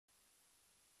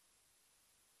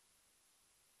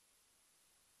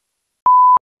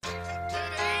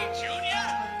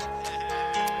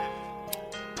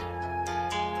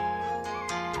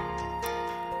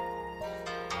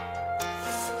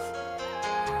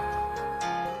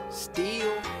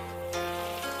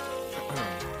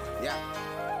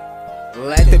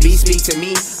Let the beat speak to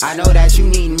me, I know that you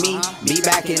need me. Be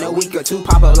back in a week or two,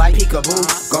 pop up like peekaboo.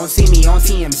 Gon' see me on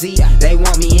TMZ, they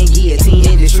want me in guillotine.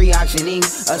 Industry auctioning,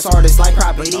 us artists like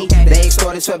property. They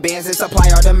extort us for bands and supply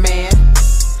our demand.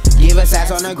 Give us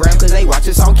ads on the gram cause they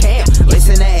watch us on cam.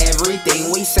 Listen to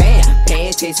everything we saying. Pay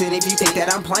attention if you think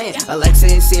that I'm playing. Alexa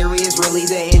is serious, really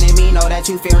the enemy. Know that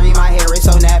you fearing, my hair is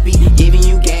so nappy. Giving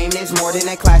you game that's more than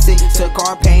a classic. Took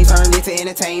our pain, turned it to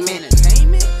entertainment.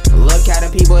 Look how the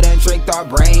people done tricked our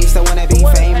brains to wanna be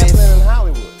famous. In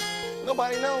Hollywood,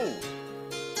 nobody knows.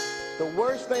 The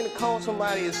worst thing to call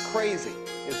somebody is crazy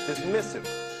is dismissive.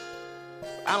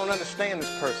 I don't understand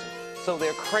this person, so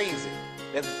they're crazy.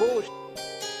 That's bullshit.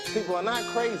 People are not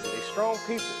crazy, they're strong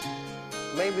people.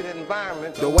 Maybe the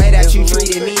environment. The way that you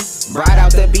treated me brought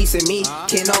out the beast in me.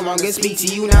 Can no longer speak to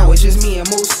you, now it's just me and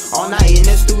Moose. All night in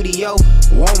the studio,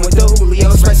 one with the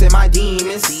Julio, expressing my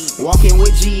demons. Walking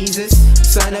with Jesus,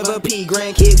 son of a P,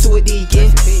 grandkid to a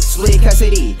deacon. Split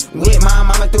custody with my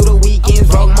mama through the weekends.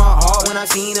 Broke my heart when I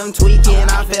seen them tweaking.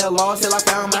 I felt lost till I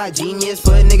found my genius.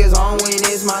 Put niggas on when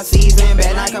it's my season.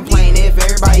 Bet not complain if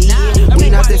everybody eating. We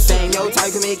not the same, yo,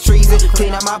 type can make treason.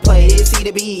 Clean up my plate, it's see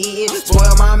to be eating.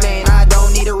 Spoil my man, I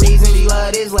don't need a reason. She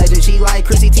love this legend, she like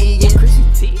Chrissy Teigen.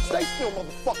 Stay still,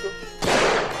 motherfucker.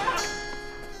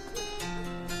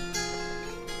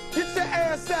 Get your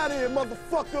ass out of here,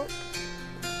 motherfucker.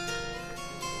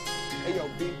 Hey, yo,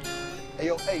 B. Hey,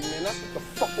 yo, hey, man, that's what the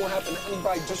fuck will happen to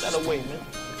anybody just out of the way, man.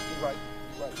 You right.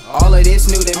 All of this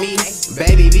new to me,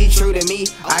 baby, be true to me.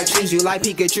 I choose you like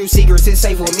Pikachu, secrets is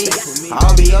safe with me.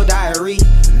 I'll be your diary,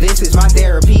 this is my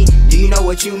therapy. Do you know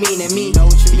what you mean to me?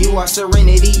 You are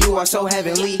serenity, you are so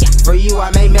heavenly. For you I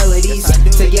make melodies,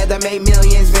 together make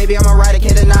millions. Baby, I'm a writer,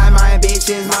 can't deny my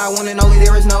ambitions. My one and only,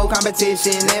 there is no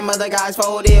competition. Them other guys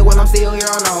folded when I'm still here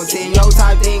on 10. Yo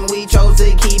type thing, we chose to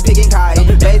keep picking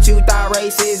cotton. Bet you thought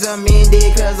racism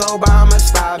ended cause Obama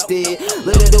stopped it.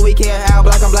 Little do we care how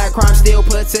black on black crime still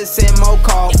puts us in more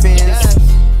coffins.